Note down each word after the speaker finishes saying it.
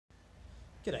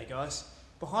G'day guys,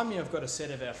 behind me I've got a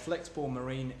set of our Flexball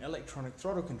marine electronic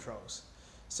throttle controls.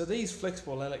 So these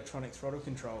Flexball electronic throttle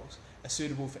controls are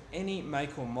suitable for any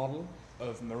make or model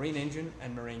of marine engine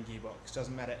and marine gearbox.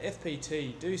 Doesn't matter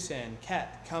FPT, Doosan,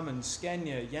 Cat, Cummins,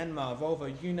 Scania, Yanmar,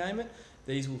 Volvo, you name it,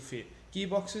 these will fit.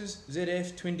 Gearboxes,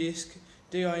 ZF, twin disc,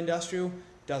 DI industrial,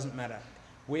 doesn't matter.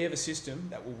 We have a system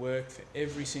that will work for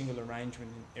every single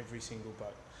arrangement in every single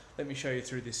boat. Let me show you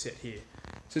through this set here.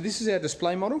 So this is our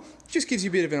display model. Just gives you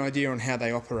a bit of an idea on how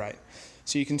they operate.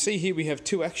 So you can see here we have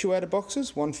two actuator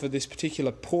boxes, one for this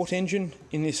particular port engine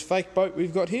in this fake boat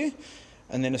we've got here,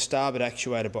 and then a starboard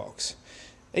actuator box.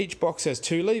 Each box has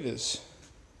two levers.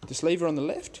 This lever on the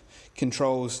left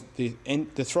controls the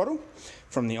throttle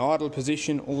from the idle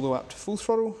position all the way up to full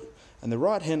throttle, and the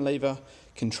right hand lever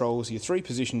controls your three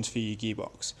positions for your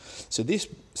gearbox. So this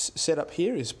setup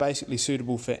here is basically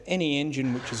suitable for any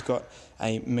engine which has got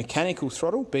a mechanical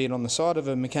throttle, be it on the side of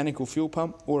a mechanical fuel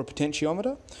pump or a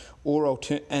potentiometer,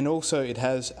 and also it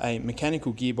has a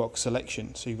mechanical gearbox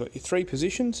selection. So you've got your three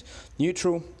positions: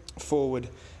 neutral, forward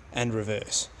and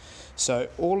reverse. So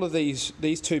all of these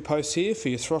two posts here for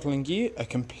your throttle and gear are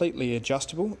completely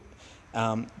adjustable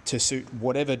to suit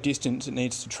whatever distance it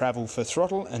needs to travel for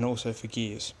throttle and also for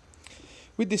gears.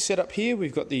 With this setup here,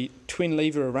 we've got the twin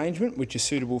lever arrangement, which is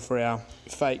suitable for our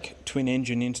fake twin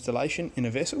engine installation in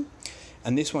a vessel.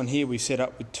 And this one here we set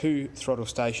up with two throttle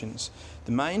stations.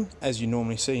 The main, as you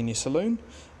normally see in your saloon,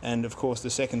 and of course the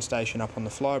second station up on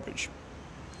the flybridge.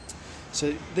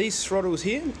 So these throttles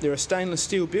here, they're a stainless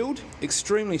steel build,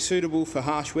 extremely suitable for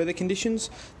harsh weather conditions.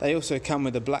 They also come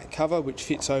with a black cover which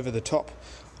fits over the top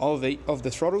of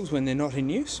the throttles when they're not in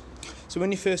use. So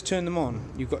when you first turn them on,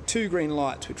 you've got two green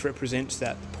lights which represents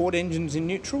that the port engine's in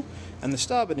neutral and the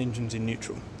starboard engine's in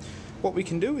neutral. What we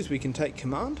can do is we can take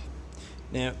command.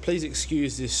 Now please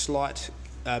excuse this slight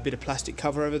bit of plastic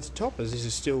cover over the top, as this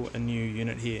is still a new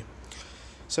unit here.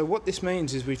 So what this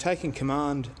means is we've taken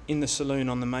command in the saloon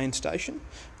on the main station,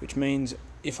 which means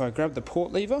if I grab the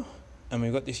port lever and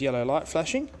we've got this yellow light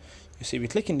flashing, you see we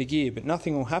click into gear but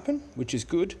nothing will happen, which is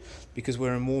good because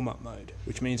we're in warm-up mode,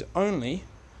 which means only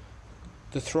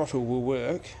the throttle will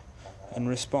work and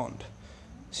respond.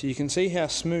 So you can see how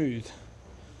smooth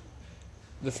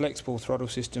the Flexball throttle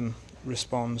system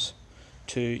responds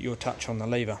to your touch on the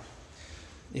lever.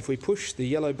 If we push the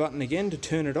yellow button again to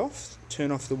turn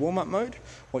off the warm-up mode,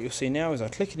 what you'll see now is I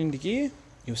click it into gear,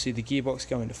 you'll see the gearbox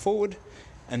go into forward,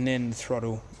 and then the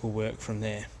throttle will work from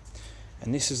there.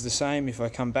 And this is the same if I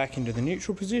come back into the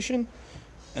neutral position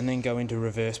and then go into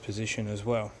reverse position as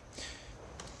well.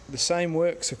 The same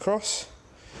works across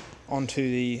onto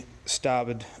the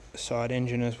starboard side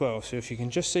engine as well. So if you can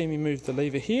just see me move the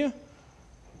lever here,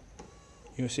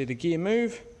 you'll see the gear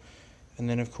move, and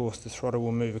then of course the throttle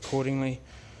will move accordingly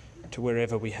to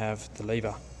wherever we have the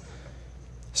lever.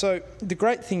 So the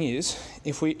great thing is,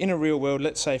 if we in a real world,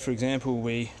 let's say for example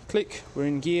we click, we're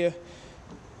in gear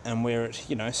and we're at,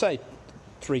 say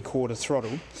 3/4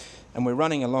 throttle, and we're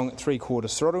running along at 3/4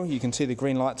 throttle, you can see the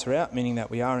green lights are out, meaning that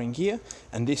we are in gear,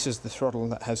 and this is the throttle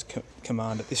that has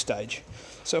command at this stage.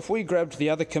 So if we grabbed the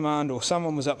other command, or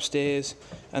someone was upstairs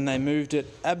and they moved it,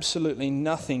 absolutely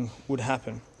nothing would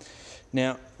happen.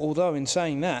 Now, although in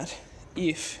saying that,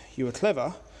 if you are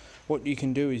clever, what you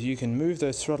can do is you can move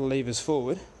those throttle levers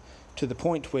forward to the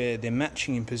point where they're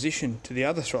matching in position to the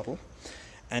other throttle,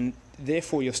 and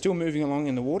therefore you're still moving along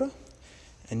in the water,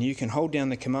 and you can hold down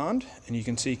the command, and you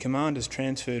can see command is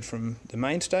transferred from the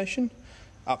main station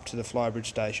up to the flybridge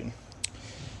station.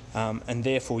 And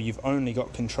therefore you've only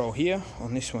got control here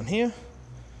on this one here,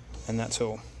 and that's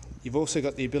all. You've also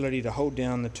got the ability to hold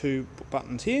down the two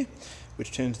buttons here,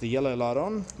 which turns the yellow light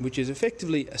on, which is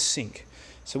effectively a sync.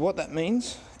 So what that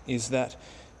means is that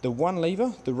the one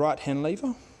lever, the right hand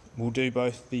lever, will do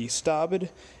both the starboard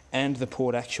and the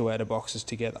port actuator boxes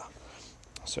together.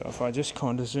 So if I just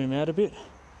kind of zoom out a bit,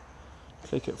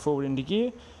 click it forward into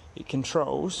gear, it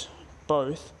controls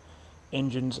both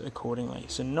engines accordingly.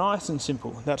 So nice and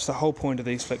simple. That's the whole point of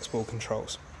these Flexball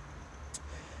controls.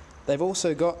 They've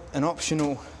also got an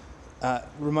optional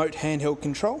remote handheld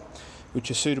control, which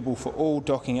is suitable for all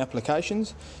docking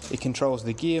applications. It controls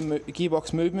the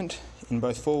gearbox movement in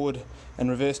both forward and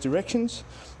reverse directions.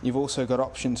 You've also got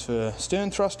options for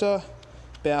stern thruster,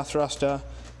 bow thruster,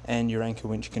 and your anchor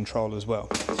winch control as well.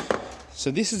 So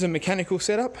this is a mechanical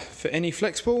setup for any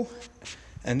Flexball,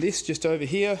 and this just over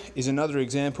here is another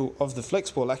example of the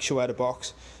Flexball actuator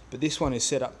box, but this one is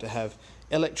set up to have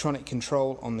electronic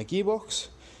control on the gearbox,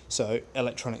 so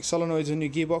electronic solenoids on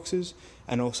your gearboxes,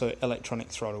 and also electronic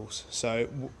throttles. So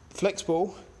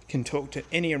Flexball can talk to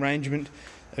any arrangement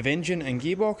of engine and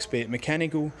gearbox, be it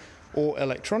mechanical or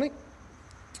electronic,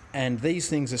 and these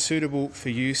things are suitable for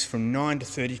use from 9 to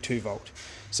 32 volt.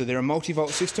 So they're a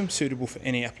multi-volt system suitable for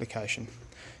any application.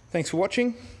 Thanks for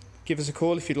watching. Give us a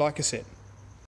call if you'd like a set.